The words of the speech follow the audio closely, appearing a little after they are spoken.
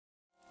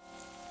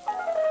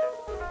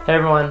Hey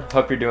everyone,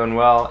 hope you're doing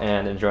well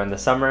and enjoying the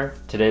summer.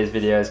 Today's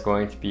video is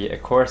going to be a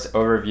course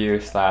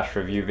overview /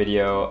 review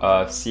video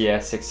of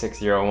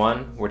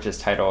CS6601, which is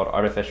titled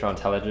Artificial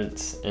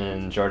Intelligence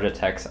in Georgia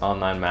Tech's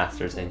Online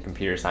Masters in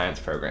Computer Science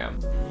program.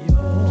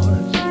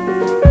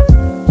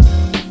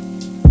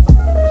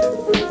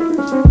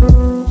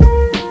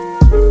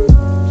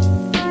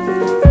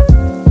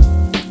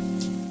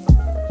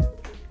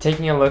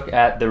 Taking a look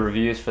at the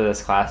reviews for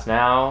this class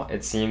now,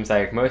 it seems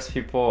like most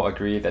people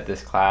agree that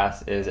this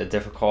class is a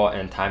difficult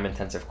and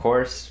time-intensive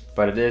course,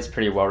 but it is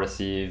pretty well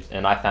received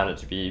and I found it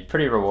to be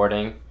pretty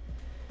rewarding.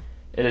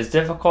 It is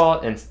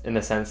difficult in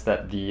the sense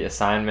that the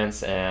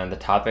assignments and the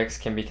topics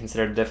can be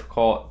considered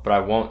difficult, but I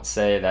won't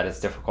say that it's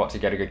difficult to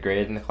get a good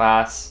grade in the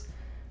class.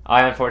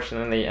 I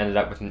unfortunately ended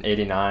up with an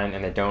 89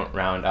 and they don't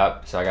round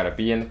up, so I got a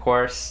B in the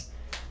course.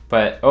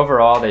 But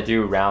overall, they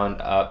do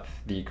round up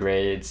the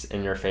grades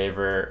in your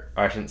favor,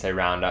 or I shouldn't say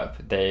round up,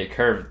 they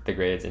curve the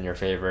grades in your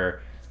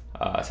favor.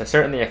 So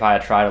certainly if I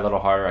had tried a little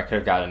harder, I could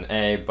have gotten an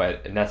A,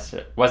 but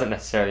it wasn't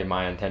necessarily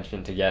my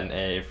intention to get an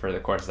A for the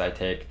courses I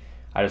take.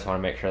 I just want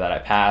to make sure that I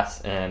pass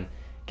and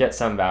get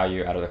some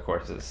value out of the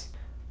courses.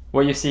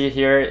 What you see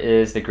here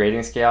is the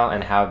grading scale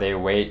and how they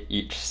weight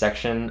each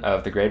section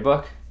of the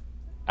gradebook.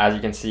 As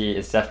you can see,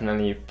 it's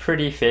definitely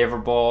pretty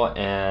favorable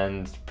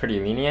and pretty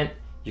lenient.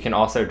 You can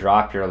also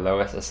drop your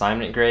lowest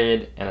assignment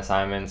grade, and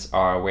assignments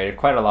are weighted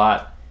quite a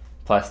lot,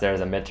 plus there's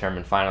a midterm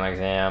and final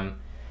exam.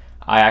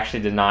 I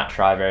actually did not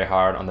try very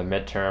hard on the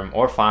midterm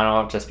or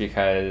final just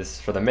because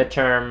for the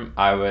midterm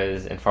I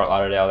was in Fort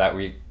Lauderdale that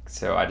week,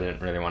 so I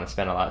didn't really want to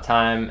spend a lot of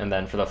time, and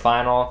then for the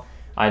final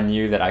I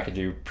knew that I could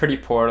do pretty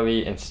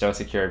poorly and still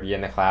secure a B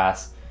in the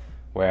class,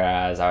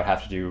 whereas I would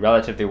have to do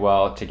relatively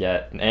well to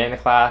get an A in the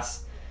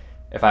class.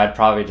 If I had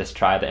probably just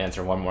tried to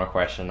answer one more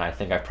question, I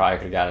think I probably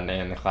could have got an A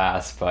in the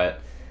class, but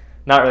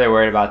not really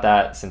worried about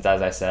that since,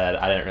 as I said,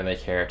 I didn't really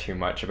care too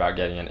much about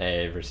getting an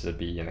A versus a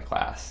B in the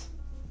class.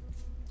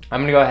 I'm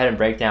going to go ahead and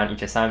break down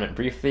each assignment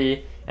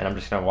briefly, and I'm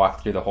just going to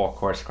walk through the whole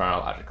course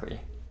chronologically.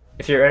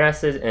 If you're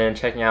interested in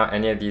checking out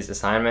any of these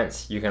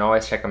assignments, you can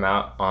always check them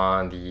out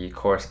on the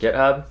course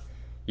GitHub.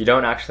 You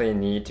don't actually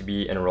need to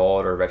be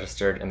enrolled or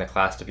registered in the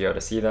class to be able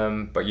to see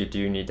them, but you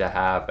do need to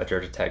have a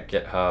Georgia Tech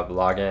GitHub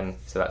login,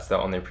 so that's the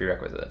only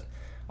prerequisite.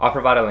 I'll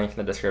provide a link in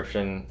the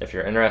description if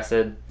you're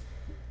interested.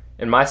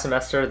 In my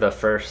semester, the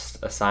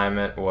first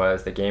assignment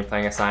was the game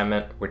playing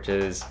assignment, which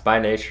is by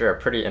nature a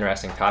pretty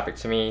interesting topic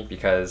to me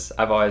because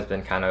I've always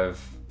been kind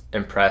of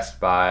impressed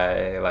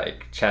by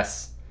like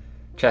chess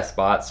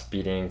bots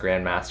beating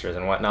grandmasters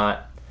and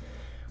whatnot.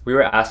 We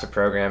were asked to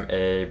program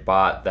a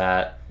bot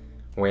that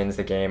wins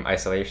the game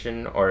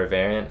Isolation, or a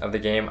variant of the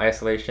game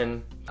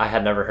Isolation. I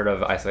had never heard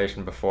of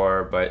Isolation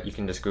before, but you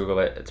can just Google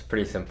it. It's a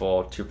pretty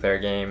simple two-player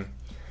game.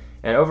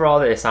 And overall,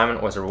 the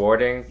assignment was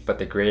rewarding, but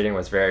the grading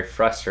was very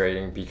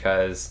frustrating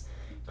because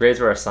grades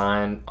were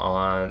assigned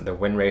on the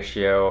win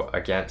ratio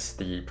against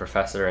the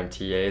professor and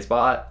TA's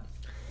bot.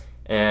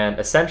 And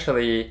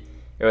essentially,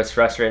 it was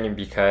frustrating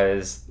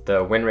because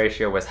the win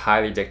ratio was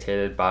highly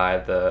dictated by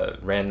the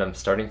random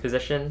starting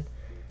position.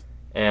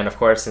 And of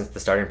course, since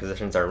the starting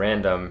positions are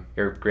random,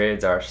 your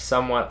grades are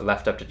somewhat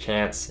left up to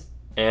chance,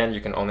 and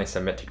you can only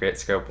submit to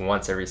Gradescope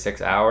once every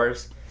 6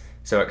 hours.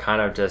 So it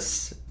kind of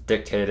just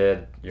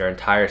dictated your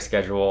entire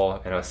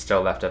schedule, and it was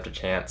still left up to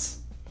chance.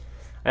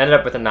 I ended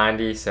up with a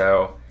 90,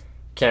 so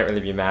can't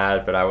really be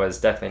mad, but I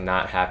was definitely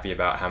not happy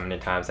about how many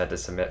times I had to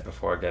submit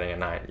before getting a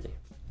 90.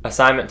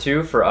 Assignment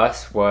 2 for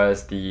us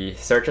was the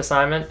search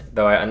assignment,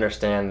 though I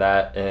understand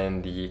that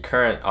in the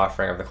current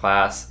offering of the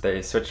class,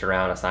 they switched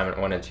around assignment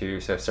 1 and 2,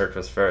 so search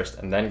was first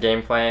and then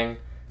game playing,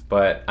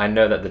 but I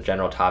know that the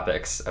general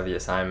topics of the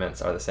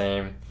assignments are the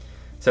same.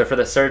 So for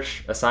the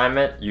search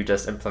assignment, you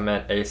just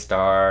implement A*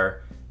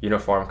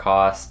 uniform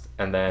cost,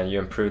 and then you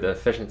improve the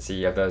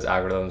efficiency of those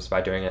algorithms by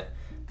doing it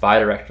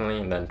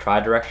bidirectionally and then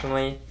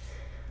tridirectionally.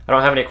 I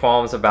don't have any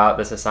qualms about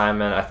this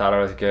assignment. I thought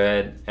it was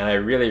good, and I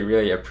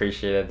really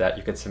appreciated that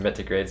you could submit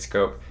to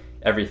Gradescope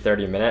every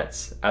 30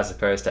 minutes as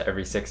opposed to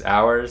every 6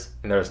 hours,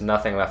 and there was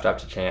nothing left up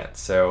to chance.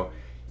 So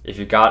if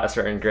you got a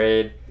certain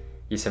grade,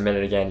 you submit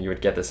it again, you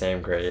would get the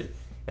same grade.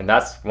 And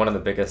that's one of the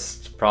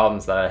biggest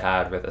problems that I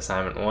had with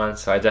assignment 1,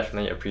 so I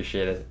definitely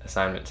appreciated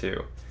assignment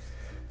 2.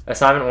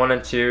 Assignment 1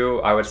 and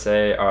 2, I would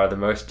say, are the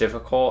most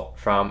difficult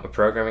from a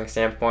programming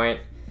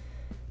standpoint.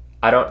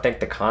 I don't think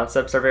the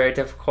concepts are very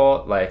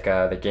difficult, like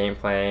the game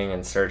playing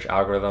and search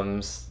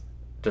algorithms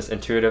just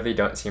intuitively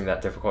don't seem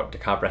that difficult to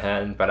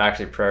comprehend, but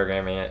actually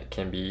programming it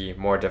can be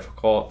more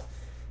difficult.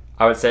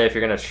 I would say if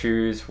you're going to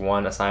choose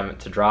one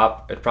assignment to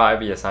drop, it'd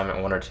probably be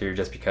assignment 1 or 2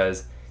 just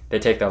because they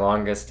take the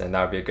longest, and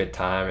that would be a good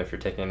time if you're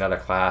taking another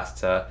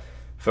class to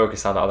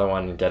focus on the other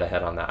one and get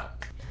ahead on that.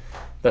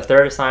 The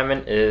third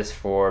assignment is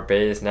for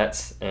Bayes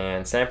nets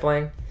and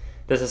sampling.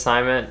 This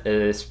assignment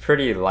is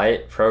pretty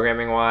light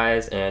programming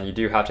wise, and you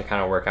do have to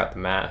kind of work out the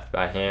math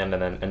by hand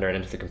and then enter it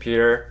into the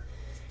computer.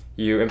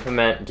 You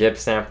implement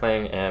Gibbs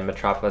sampling and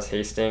Metropolis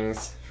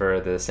Hastings for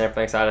the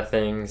sampling side of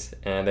things,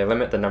 and they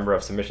limit the number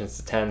of submissions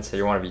to 10, so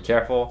you want to be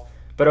careful.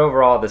 But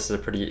overall, this is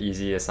a pretty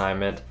easy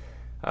assignment.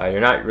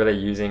 You're not really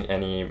using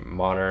any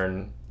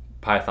modern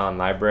Python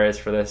libraries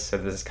for this, so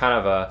this is kind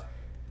of a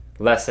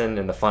lesson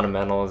in the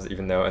fundamentals,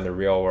 even though in the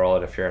real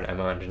world, if you're an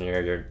ML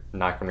engineer, you're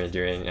not going to be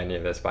doing any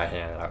of this by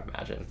hand, I would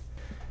imagine.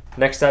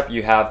 Next up,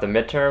 you have the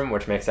midterm,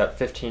 which makes up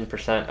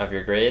 15% of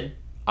your grade.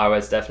 I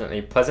was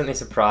definitely pleasantly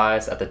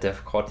surprised at the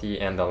difficulty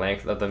and the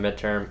length of the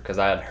midterm, because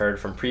I had heard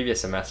from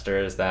previous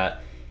semesters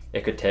that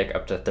it could take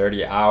up to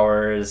 30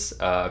 hours,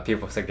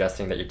 people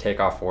suggesting that you take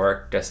off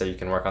work just so you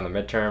can work on the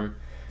midterm.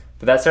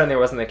 But that certainly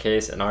wasn't the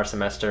case in our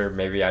semester.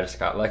 Maybe I just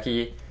got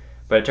lucky.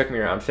 But it took me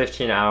around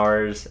 15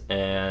 hours,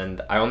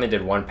 and I only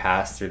did one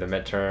pass through the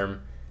midterm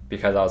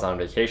because I was on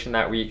vacation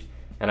that week,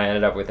 and I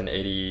ended up with an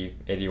 80,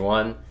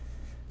 81.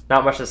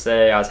 Not much to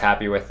say, I was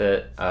happy with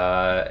it,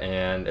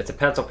 and it's a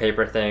pencil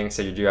paper thing,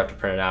 so you do have to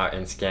print it out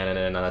and scan it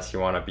in unless you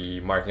want to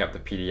be marking up the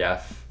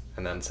PDF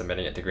and then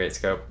submitting it to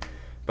Gradescope.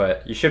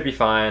 But you should be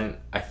fine.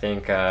 I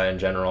think in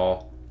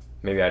general,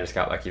 maybe I just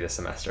got lucky this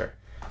semester.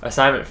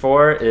 Assignment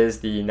 4 is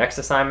the next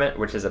assignment,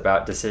 which is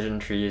about decision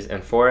trees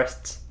and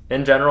forests.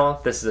 In general,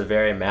 this is a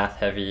very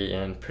math-heavy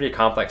and pretty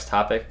complex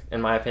topic,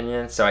 in my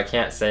opinion, so I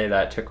can't say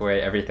that it took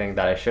away everything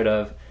that I should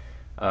have,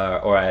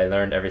 or I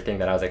learned everything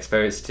that I was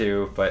exposed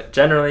to, but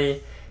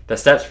generally, the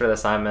steps for the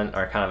assignment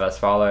are kind of as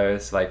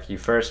follows. Like, you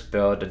first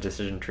build a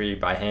decision tree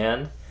by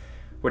hand,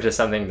 which is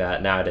something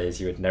that nowadays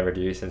you would never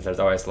do since there's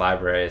always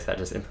libraries that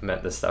just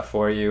implement this stuff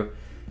for you.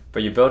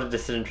 But you build a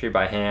decision tree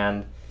by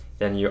hand,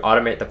 then you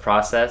automate the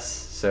process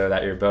so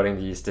that you're building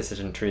these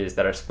decision trees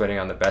that are splitting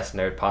on the best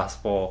node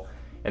possible.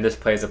 And this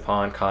plays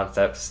upon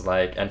concepts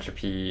like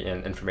entropy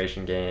and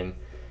information gain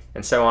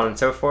and so on and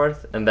so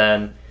forth. And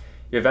then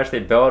you eventually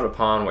build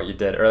upon what you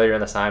did earlier in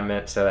the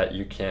assignment so that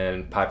you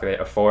can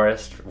populate a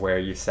forest where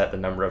you set the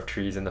number of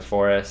trees in the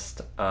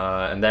forest.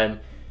 And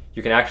then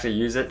you can actually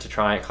use it to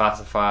try and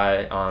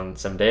classify on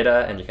some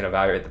data, and you can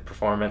evaluate the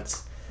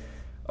performance.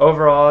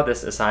 Overall,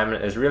 this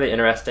assignment is really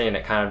interesting, and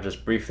it kind of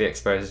just briefly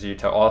exposes you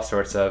to all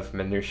sorts of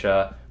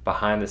minutia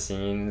behind the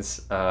scenes,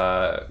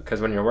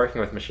 because when you're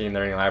working with machine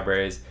learning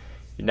libraries,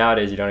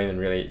 nowadays you don't even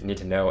really need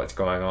to know what's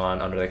going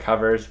on under the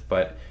covers,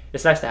 but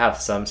it's nice to have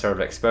some sort of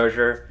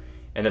exposure,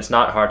 and it's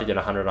not hard to get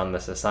 100 on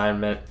this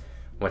assignment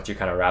once you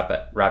kind of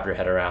wrap your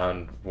head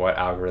around what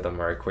algorithm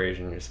or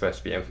equation you're supposed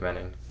to be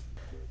implementing.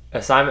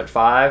 Assignment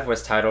 5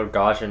 was titled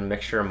Gaussian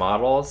Mixture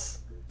Models.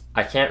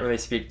 I can't really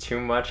speak too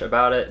much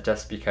about it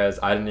just because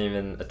I didn't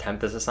even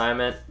attempt this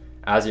assignment.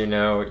 As you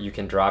know, you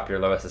can drop your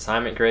lowest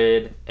assignment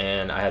grade,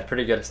 and I had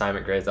pretty good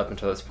assignment grades up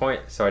until this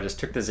point, so I just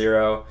took the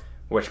 0,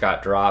 which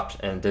got dropped,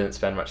 and didn't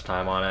spend much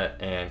time on it,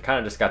 and kind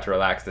of just got to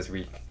relax this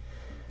week.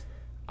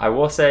 I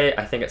will say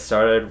I think it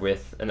started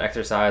with an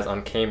exercise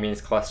on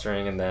k-means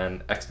clustering and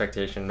then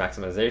expectation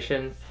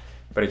maximization,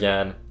 but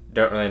again,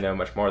 don't really know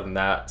much more than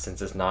that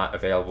since it's not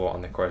available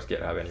on the course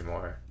GitHub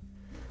anymore.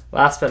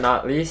 Last but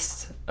not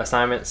least,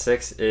 assignment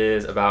 6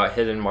 is about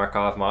hidden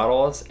Markov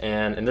models,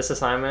 and in this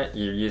assignment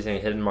you're using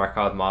hidden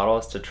Markov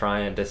models to try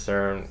and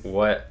discern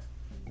what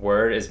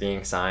word is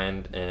being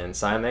signed in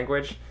sign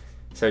language.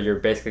 So you're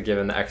basically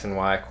given the x and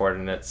y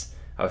coordinates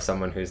of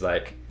someone who's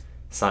like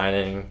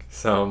signing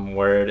some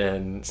word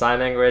in sign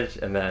language,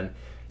 and then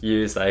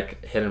use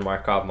like hidden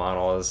Markov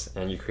models,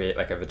 and you create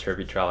like a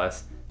Viterbi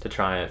trellis to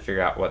try and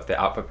figure out what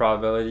the output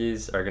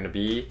probabilities are going to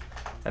be.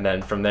 And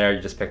then from there, you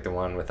just pick the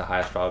one with the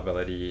highest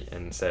probability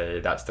and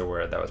say that's the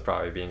word that was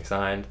probably being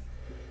signed.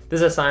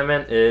 This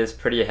assignment is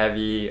pretty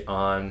heavy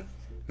on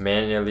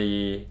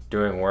manually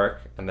doing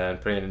work and then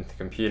putting it into the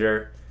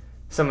computer,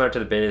 similar to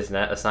the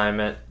BayesNet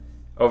assignment.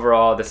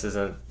 Overall, this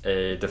isn't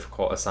a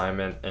difficult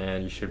assignment,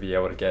 and you should be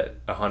able to get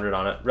 100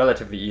 on it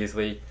relatively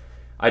easily.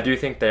 I do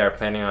think they are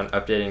planning on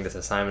updating this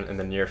assignment in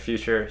the near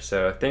future,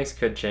 so things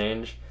could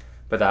change,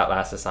 but that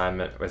last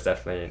assignment was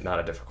definitely not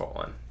a difficult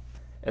one.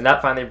 And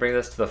that finally brings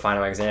us to the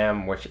final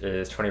exam, which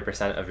is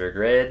 20% of your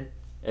grade.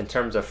 In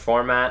terms of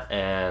format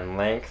and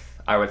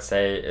length, I would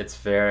say it's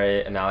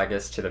very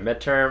analogous to the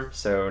midterm,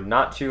 so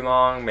not too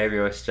long. Maybe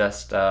it was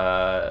just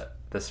the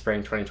spring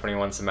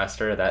 2021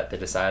 semester that they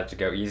decided to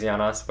go easy on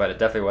us, but it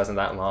definitely wasn't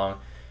that long,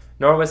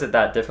 nor was it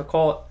that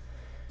difficult.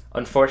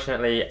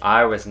 Unfortunately,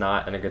 I was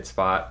not in a good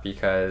spot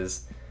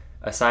because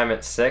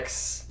assignment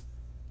 6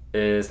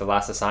 is the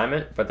last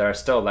assignment, but there are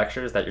still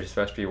lectures that you're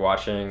supposed to be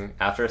watching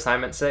after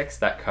assignment 6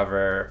 that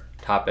cover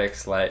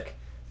topics like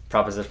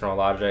propositional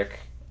logic,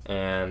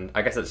 and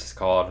I guess it's just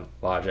called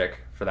logic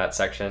for that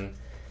section.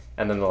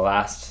 And then the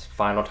last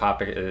final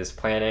topic is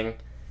planning.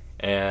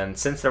 And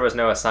since there was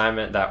no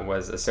assignment that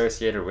was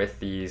associated with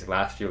these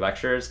last few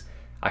lectures,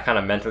 I kind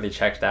of mentally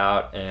checked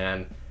out,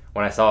 and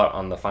when I saw it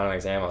on the final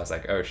exam, I was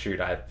like, oh shoot,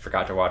 I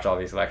forgot to watch all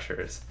these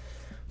lectures.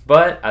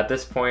 But at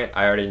this point,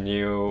 I already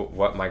knew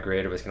what my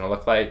grade was going to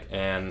look like,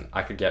 and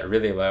I could get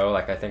really low.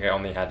 Like, I think I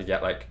only had to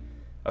get like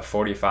a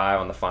 45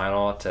 on the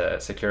final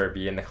to secure a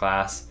B in the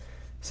class.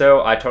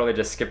 So I totally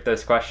just skipped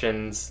those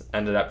questions,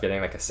 ended up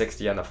getting like a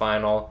 60 on the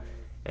final,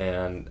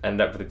 and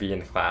ended up with a B in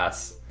the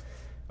class.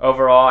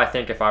 Overall, I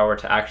think if I were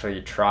to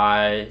actually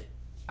try,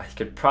 I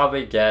could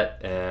probably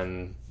get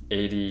an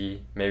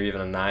 80, maybe even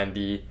a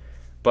 90,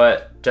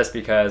 But just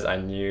because I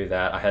knew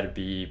that I had to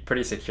be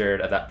pretty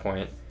secured at that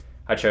point,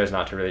 I chose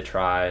not to really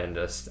try and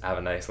just have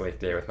a nice late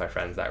day with my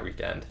friends that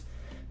weekend.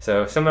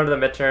 So similar to the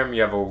midterm,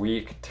 you have a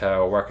week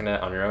to work on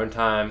it on your own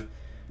time,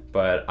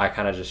 but I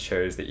kind of just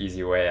chose the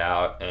easy way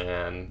out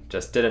and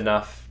just did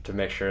enough to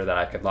make sure that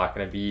I could lock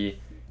in a B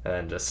and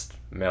then just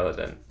mail it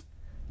in.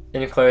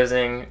 In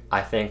closing,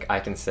 I think I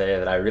can say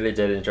that I really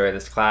did enjoy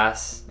this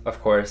class. Of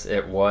course,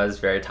 it was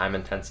very time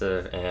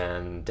intensive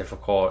and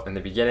difficult in the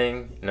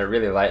beginning, and it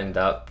really lightened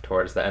up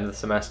towards the end of the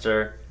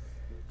semester.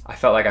 I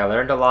felt like I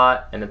learned a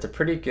lot, and it's a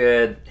pretty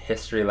good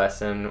history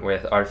lesson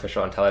with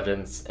artificial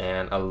intelligence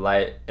and a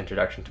light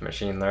introduction to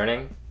machine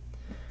learning.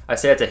 I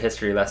say it's a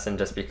history lesson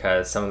just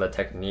because some of the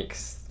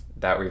techniques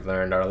that we've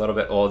learned are a little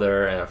bit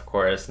older, and of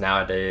course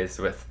nowadays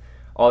with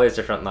all these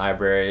different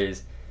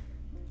libraries,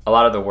 a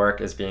lot of the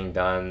work is being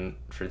done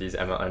for these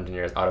ML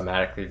engineers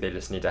automatically. They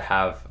just need to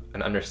have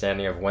an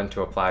understanding of when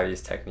to apply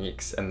these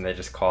techniques, and they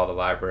just call the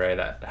library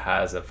that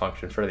has a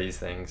function for these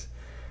things.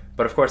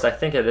 But of course, I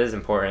think it is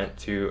important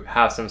to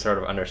have some sort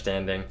of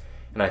understanding,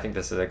 and I think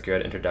this is a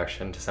good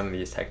introduction to some of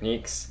these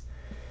techniques.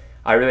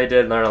 I really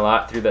did learn a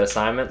lot through the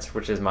assignments,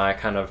 which is my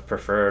kind of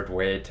preferred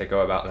way to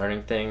go about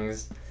learning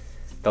things.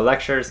 The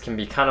lectures can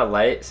be kind of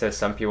light, so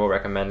some people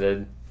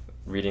recommended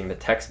reading the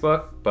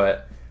textbook,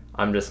 but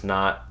I'm just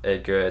not a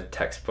good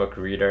textbook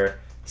reader,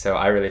 so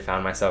I really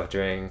found myself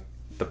doing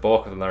the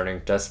bulk of the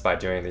learning just by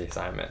doing the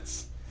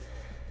assignments.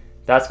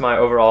 That's my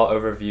overall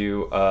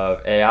overview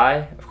of AI.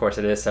 Of course,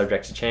 it is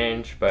subject to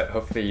change, but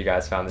hopefully you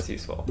guys found this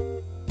useful.